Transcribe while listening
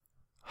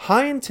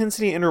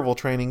High-intensity interval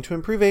training to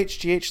improve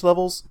HGH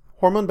levels,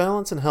 hormone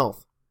balance, and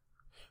health.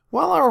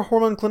 While our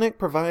hormone clinic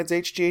provides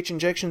HGH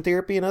injection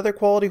therapy and other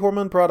quality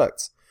hormone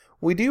products,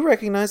 we do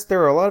recognize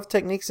there are a lot of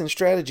techniques and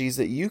strategies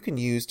that you can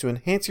use to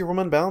enhance your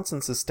hormone balance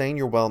and sustain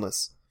your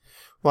wellness.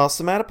 While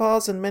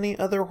somatopause and many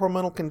other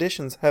hormonal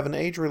conditions have an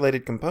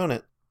age-related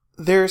component,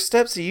 there are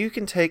steps that you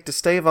can take to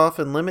stave off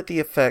and limit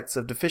the effects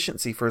of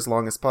deficiency for as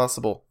long as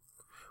possible.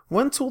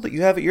 One tool that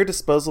you have at your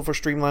disposal for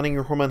streamlining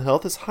your hormone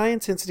health is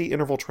high-intensity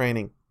interval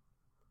training.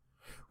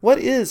 What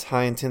is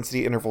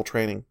high-intensity interval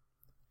training?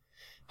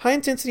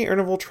 High-intensity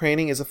interval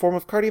training is a form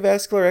of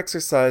cardiovascular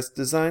exercise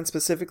designed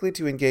specifically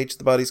to engage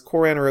the body's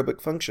core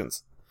anaerobic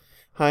functions.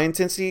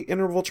 High-intensity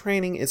interval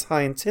training is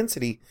high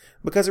intensity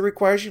because it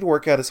requires you to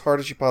work out as hard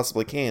as you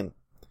possibly can.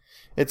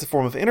 It's a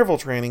form of interval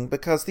training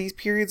because these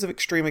periods of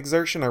extreme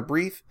exertion are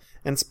brief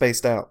and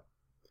spaced out.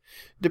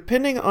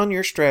 Depending on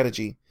your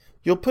strategy,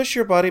 you'll push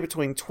your body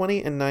between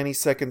 20 and 90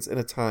 seconds at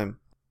a time.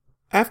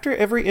 After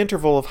every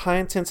interval of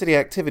high-intensity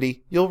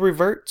activity, you'll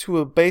revert to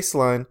a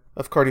baseline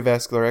of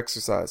cardiovascular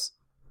exercise.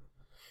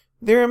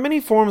 There are many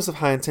forms of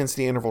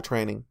high-intensity interval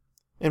training.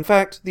 In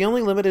fact, the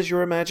only limit is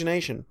your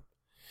imagination.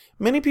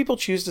 Many people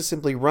choose to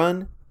simply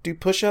run, do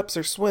push-ups,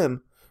 or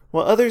swim,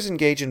 while others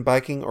engage in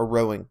biking or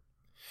rowing.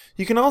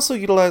 You can also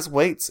utilize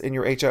weights in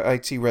your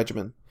HIIT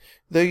regimen,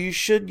 though you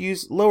should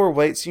use lower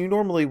weights you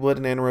normally would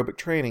in anaerobic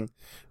training,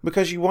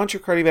 because you want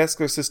your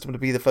cardiovascular system to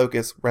be the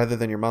focus rather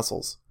than your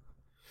muscles.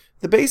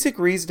 The basic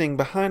reasoning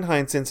behind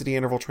high-intensity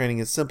interval training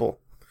is simple.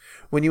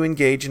 When you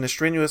engage in a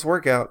strenuous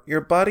workout,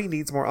 your body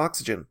needs more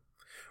oxygen.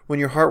 When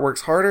your heart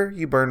works harder,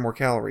 you burn more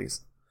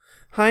calories.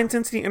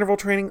 High-intensity interval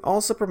training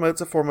also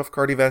promotes a form of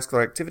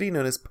cardiovascular activity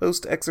known as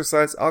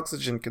post-exercise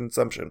oxygen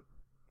consumption,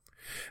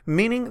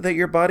 meaning that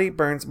your body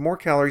burns more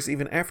calories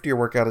even after your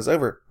workout is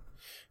over.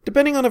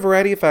 Depending on a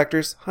variety of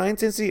factors,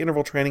 high-intensity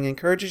interval training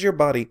encourages your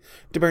body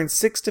to burn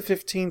 6 to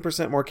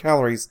 15% more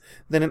calories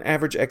than an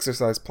average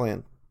exercise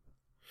plan.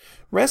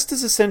 Rest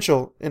is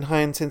essential in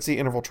high-intensity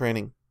interval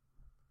training.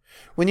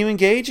 When you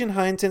engage in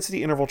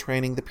high-intensity interval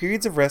training, the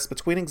periods of rest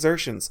between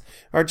exertions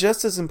are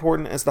just as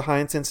important as the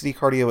high-intensity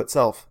cardio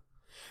itself.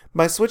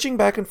 By switching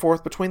back and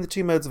forth between the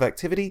two modes of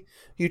activity,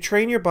 you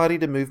train your body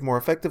to move more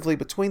effectively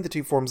between the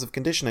two forms of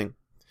conditioning.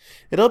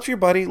 It helps your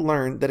body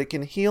learn that it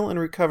can heal and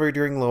recover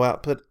during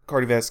low-output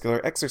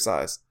cardiovascular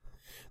exercise.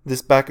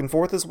 This back and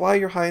forth is why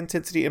your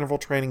high-intensity interval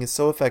training is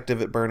so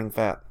effective at burning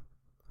fat.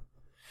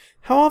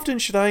 How often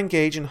should I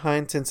engage in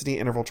high-intensity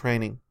interval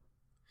training?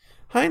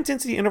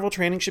 High-intensity interval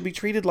training should be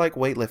treated like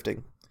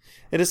weightlifting.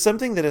 It is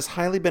something that is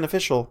highly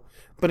beneficial,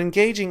 but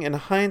engaging in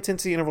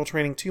high-intensity interval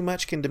training too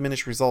much can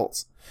diminish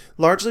results,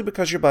 largely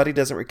because your body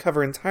doesn't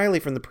recover entirely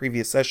from the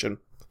previous session.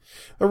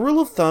 A rule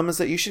of thumb is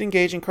that you should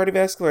engage in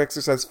cardiovascular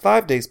exercise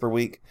 5 days per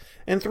week,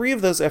 and 3 of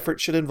those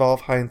efforts should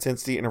involve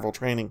high-intensity interval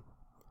training.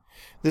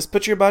 This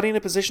puts your body in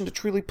a position to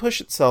truly push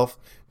itself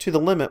to the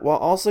limit while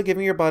also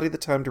giving your body the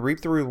time to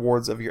reap the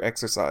rewards of your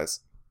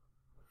exercise.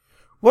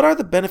 What are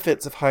the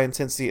benefits of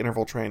high-intensity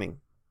interval training?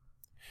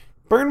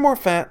 Burn more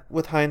fat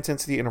with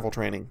high-intensity interval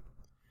training.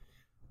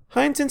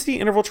 High-intensity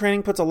interval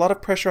training puts a lot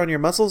of pressure on your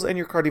muscles and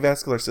your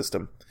cardiovascular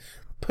system,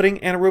 putting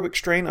anaerobic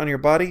strain on your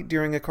body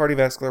during a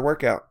cardiovascular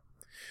workout.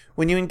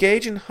 When you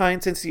engage in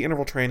high-intensity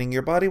interval training,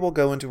 your body will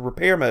go into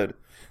repair mode,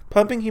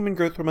 pumping human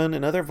growth hormone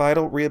and other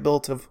vital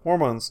rehabilitative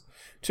hormones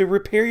to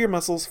repair your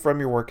muscles from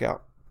your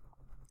workout.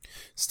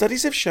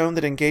 Studies have shown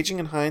that engaging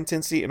in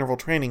high-intensity interval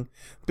training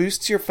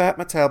boosts your fat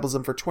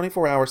metabolism for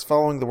 24 hours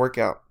following the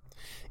workout,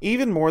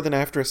 even more than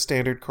after a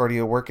standard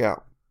cardio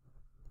workout.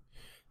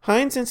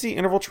 High-intensity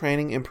interval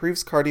training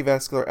improves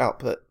cardiovascular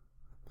output.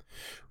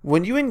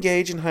 When you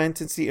engage in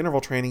high-intensity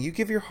interval training, you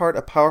give your heart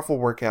a powerful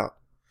workout.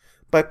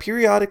 By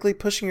periodically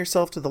pushing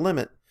yourself to the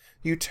limit,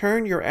 you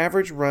turn your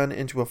average run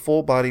into a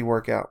full-body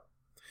workout.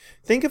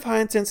 Think of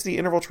high-intensity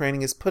interval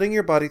training as putting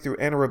your body through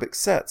anaerobic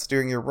sets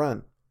during your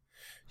run.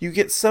 You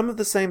get some of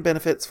the same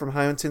benefits from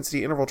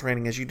high-intensity interval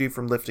training as you do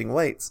from lifting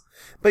weights,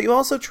 but you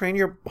also train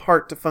your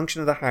heart to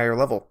function at a higher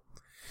level.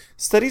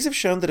 Studies have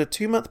shown that a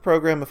 2-month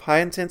program of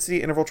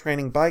high-intensity interval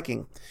training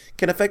biking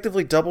can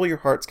effectively double your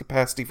heart's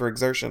capacity for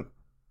exertion.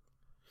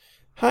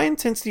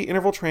 High-intensity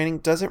interval training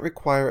doesn't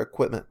require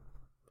equipment.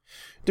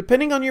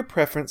 Depending on your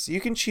preference, you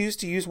can choose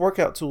to use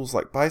workout tools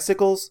like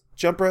bicycles,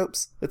 jump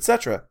ropes,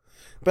 etc.,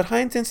 but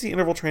high-intensity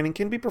interval training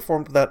can be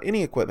performed without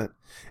any equipment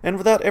and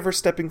without ever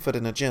stepping foot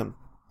in a gym.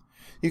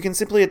 You can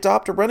simply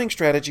adopt a running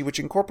strategy which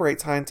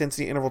incorporates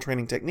high-intensity interval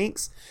training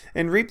techniques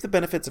and reap the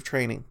benefits of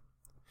training.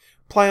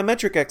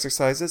 Plyometric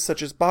exercises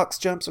such as box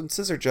jumps and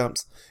scissor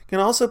jumps can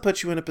also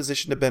put you in a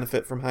position to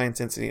benefit from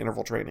high-intensity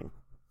interval training.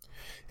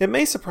 It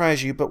may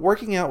surprise you, but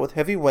working out with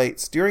heavy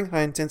weights during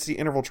high-intensity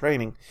interval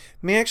training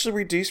may actually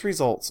reduce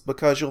results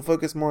because you'll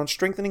focus more on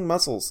strengthening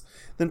muscles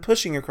than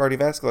pushing your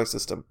cardiovascular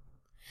system.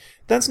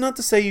 That's not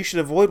to say you should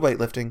avoid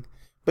weightlifting,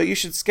 but you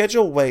should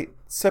schedule weight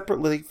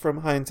separately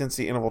from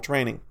high-intensity interval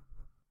training.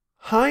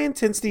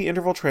 High-intensity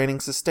interval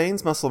training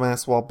sustains muscle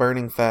mass while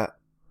burning fat.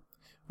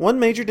 One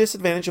major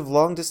disadvantage of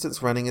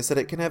long-distance running is that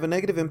it can have a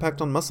negative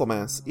impact on muscle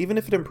mass, even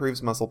if it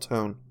improves muscle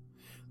tone.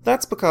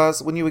 That's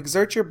because when you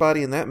exert your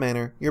body in that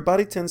manner, your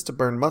body tends to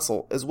burn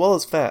muscle, as well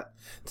as fat,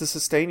 to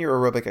sustain your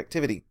aerobic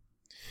activity.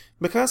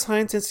 Because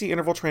high-intensity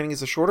interval training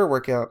is a shorter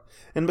workout,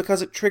 and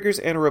because it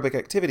triggers anaerobic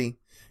activity,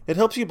 it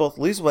helps you both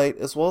lose weight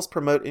as well as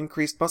promote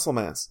increased muscle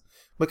mass,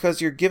 because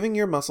you're giving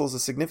your muscles a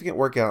significant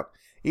workout,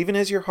 even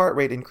as your heart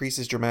rate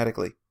increases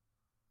dramatically.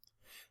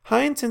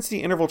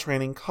 High-intensity interval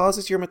training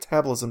causes your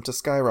metabolism to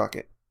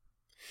skyrocket.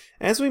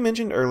 As we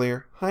mentioned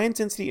earlier,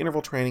 high-intensity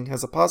interval training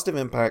has a positive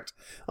impact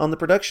on the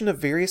production of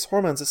various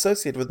hormones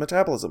associated with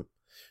metabolism,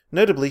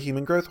 notably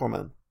human growth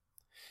hormone.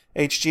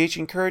 HGH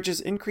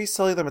encourages increased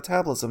cellular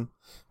metabolism,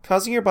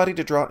 causing your body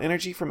to draw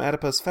energy from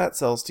adipose fat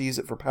cells to use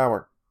it for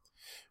power.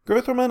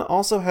 Growth hormone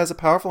also has a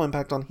powerful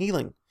impact on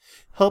healing,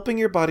 helping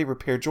your body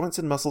repair joints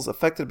and muscles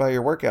affected by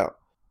your workout,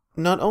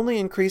 not only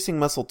increasing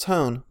muscle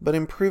tone, but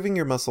improving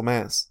your muscle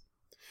mass.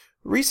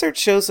 Research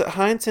shows that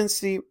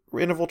high-intensity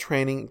interval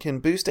training can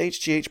boost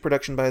HGH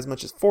production by as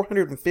much as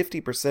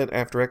 450%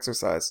 after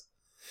exercise.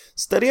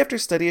 Study after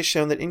study has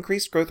shown that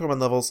increased growth hormone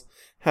levels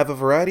have a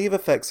variety of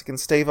effects that can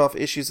stave off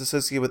issues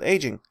associated with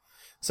aging,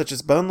 such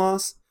as bone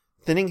loss,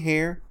 thinning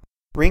hair,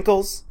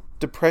 wrinkles,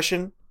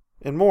 depression,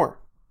 and more.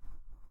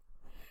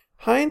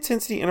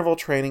 High-intensity interval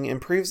training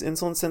improves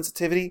insulin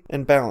sensitivity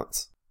and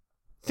balance.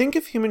 Think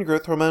of human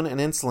growth hormone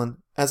and insulin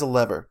as a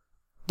lever.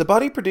 The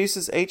body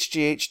produces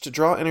HGH to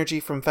draw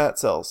energy from fat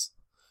cells.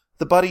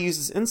 The body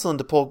uses insulin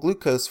to pull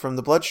glucose from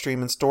the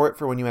bloodstream and store it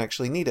for when you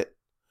actually need it.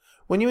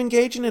 When you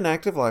engage in an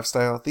active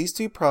lifestyle, these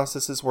two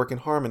processes work in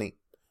harmony.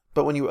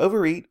 But when you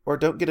overeat or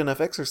don't get enough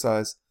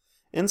exercise,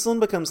 insulin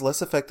becomes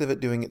less effective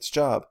at doing its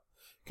job,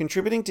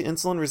 contributing to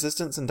insulin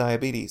resistance and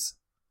diabetes.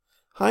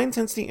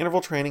 High-intensity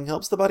interval training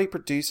helps the body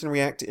produce and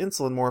react to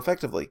insulin more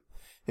effectively,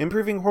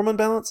 improving hormone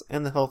balance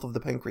and the health of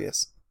the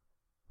pancreas.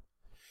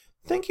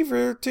 Thank you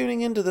for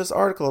tuning into this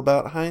article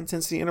about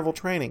high-intensity interval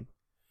training.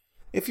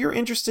 If you're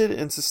interested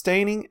in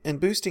sustaining and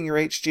boosting your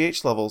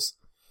HGH levels,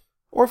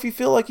 or if you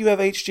feel like you have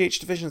HGH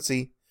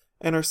deficiency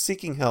and are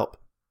seeking help,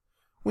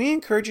 we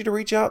encourage you to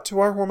reach out to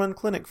our hormone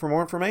clinic for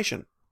more information.